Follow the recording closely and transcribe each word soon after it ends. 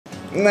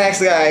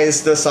Next,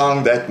 guys, the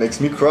song that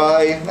makes me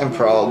cry, and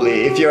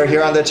probably if you're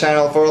here on the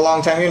channel for a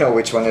long time, you know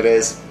which one it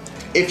is.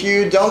 If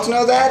you don't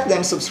know that,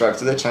 then subscribe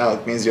to the channel,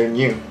 it means you're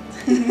new.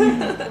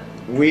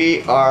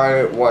 We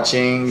are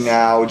watching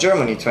now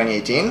Germany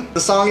 2018. The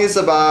song is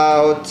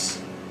about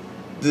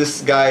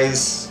this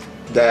guy's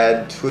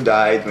dad who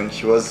died when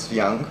he was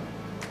young.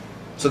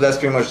 So that's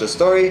pretty much the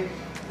story.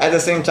 At the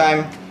same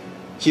time,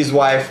 his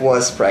wife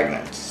was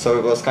pregnant. So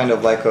it was kind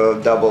of like a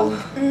double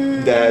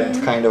dad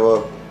kind of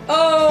a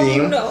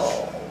theme.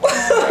 No.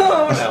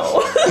 Oh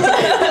no.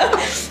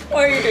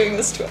 Why are you doing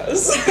this to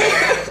us?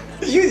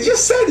 You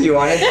just said you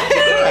wanted to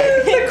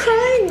cry. The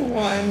crying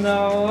one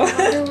though.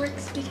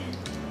 Fireworks begin.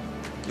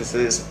 This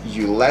is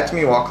You Let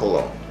Me Walk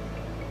Alone.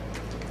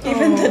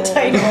 Even the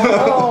title.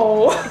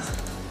 Oh.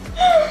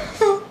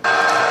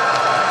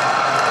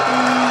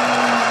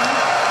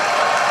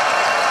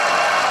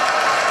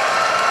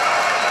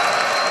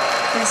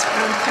 Nice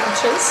round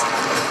couches.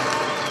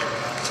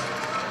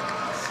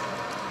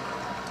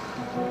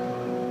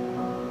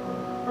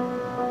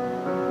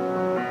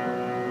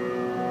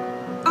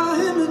 I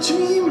am a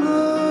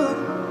dreamer.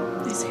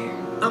 Nice hair.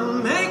 I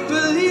make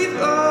believe.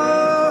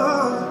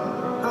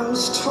 I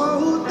was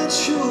told that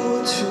you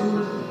were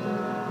true.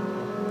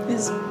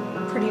 His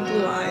pretty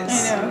blue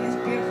eyes. I know, he's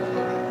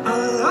beautiful. I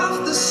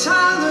love the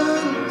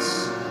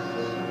silence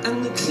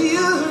and the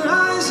clear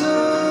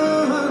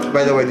horizon.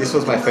 By the way, this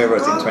was my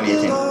favorite in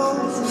 2018.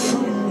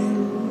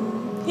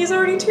 He's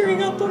already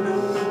tearing up on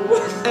him.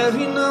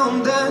 Every now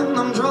and then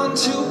I'm drawn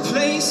to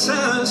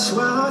places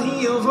where I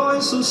hear your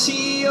voice or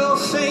see your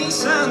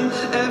face, and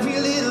every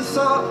little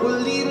thought will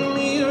lead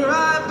me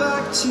right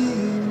back to you.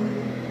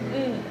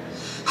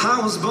 I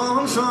was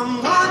born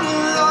from one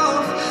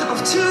love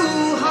of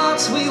two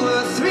hearts. We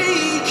were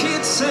three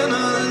kids and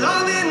a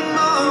loving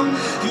mom.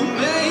 You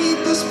made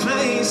this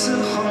place a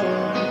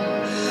home,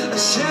 a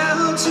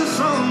shelter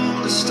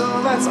from the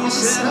storm. That's You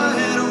said I awesome.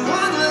 had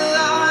one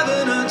life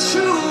and a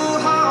true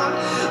heart.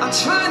 I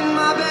tried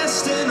my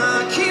best and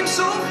I came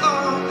so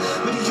far,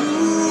 but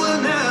you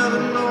will never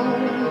know,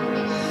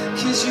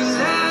 'cause you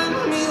let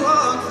me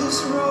walk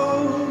this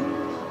road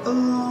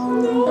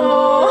alone.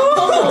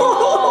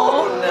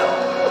 Oh no.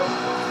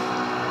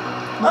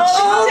 Oh,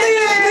 the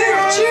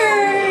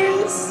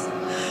pictures.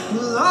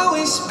 Will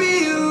always be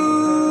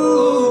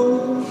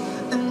you,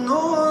 and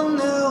no one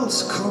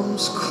else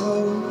comes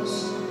close.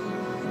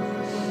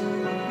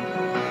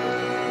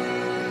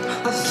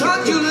 I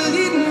thought you'd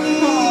lead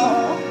me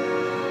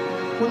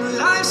when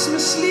life's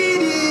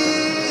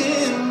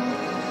misleading.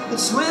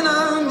 It's when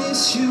I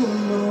miss you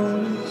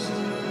most.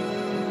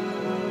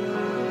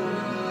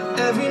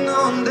 Every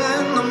now and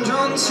then I'm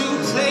drawn to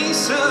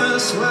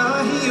places where I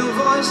hear your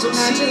voice or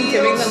Imagine see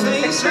giving your them the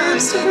face,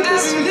 pictures to put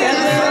this every together.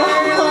 little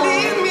thought will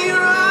lead me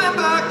right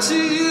back to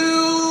you.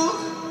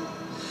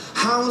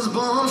 I was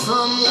born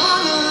from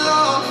one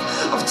love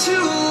of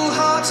two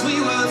hearts. We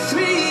were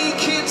three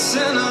kids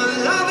and a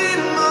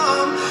loving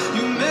mom.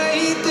 You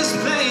made this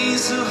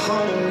place a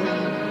home,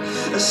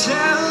 a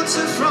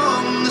shelter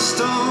from the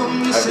storm.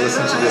 You I've said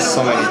listened to I this had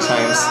so many one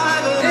times.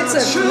 life and It's a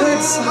true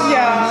good song. heart.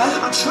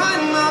 Yeah. I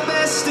tried my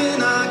best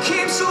and I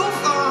came so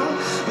far,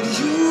 but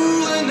you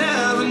will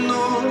never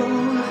know,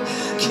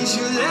 'cause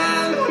you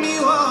let me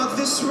walk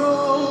this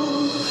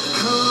road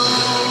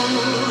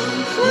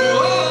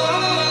alone.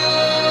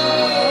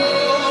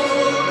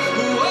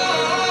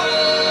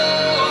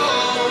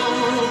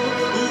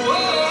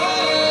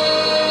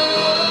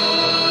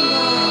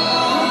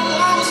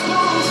 I was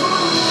born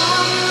from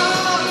one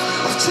love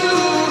of two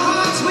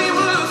hearts. We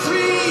were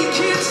three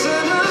kids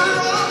and a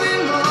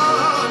loving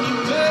mom. You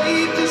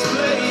made this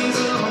place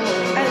a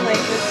home. I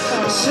like this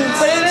song.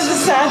 But it is a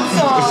sad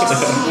song.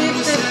 He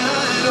did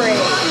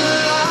great.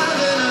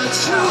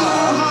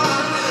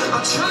 I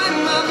tried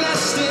my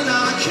best and I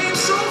came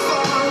so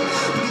far,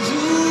 but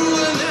you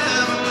will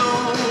never know,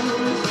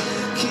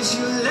 'cause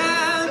you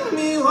let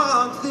me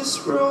walk this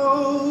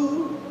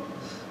road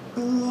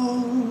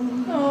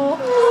alone.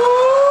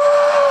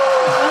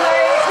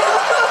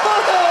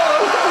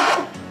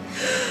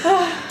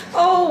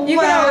 Oh, You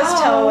wow. can always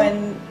tell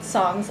when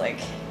songs like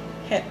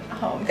hit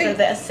home for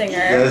the singer.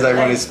 Yes, like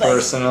when it's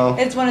personal.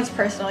 It's when it's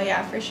personal,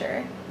 yeah, for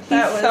sure. He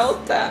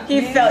felt that.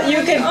 He felt.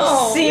 You could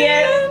Oh, see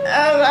it.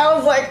 And I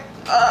was like,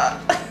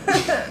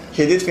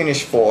 He did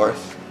finish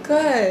 4th,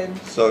 Good.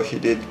 so he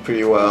did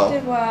pretty well.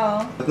 did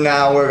well. But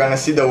now we're gonna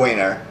see the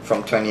winner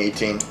from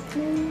 2018.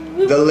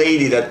 The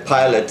lady that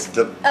pilots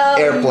the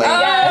airplane.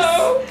 Yes.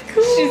 Oh,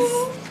 cool. She's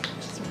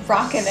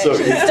rocking it. So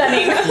She's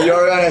stunning.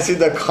 You're gonna see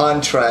the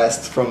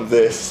contrast from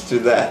this to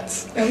that.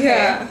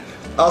 Yeah.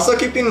 Also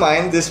keep in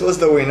mind, this was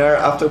the winner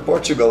after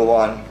Portugal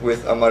won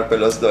with Amar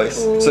pelos dois.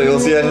 So you'll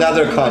see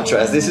another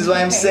contrast. This is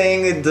why I'm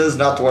saying it does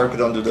not work,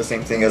 don't do the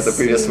same thing as the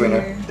previous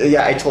winner.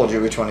 Yeah, I told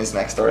you which one is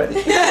next already.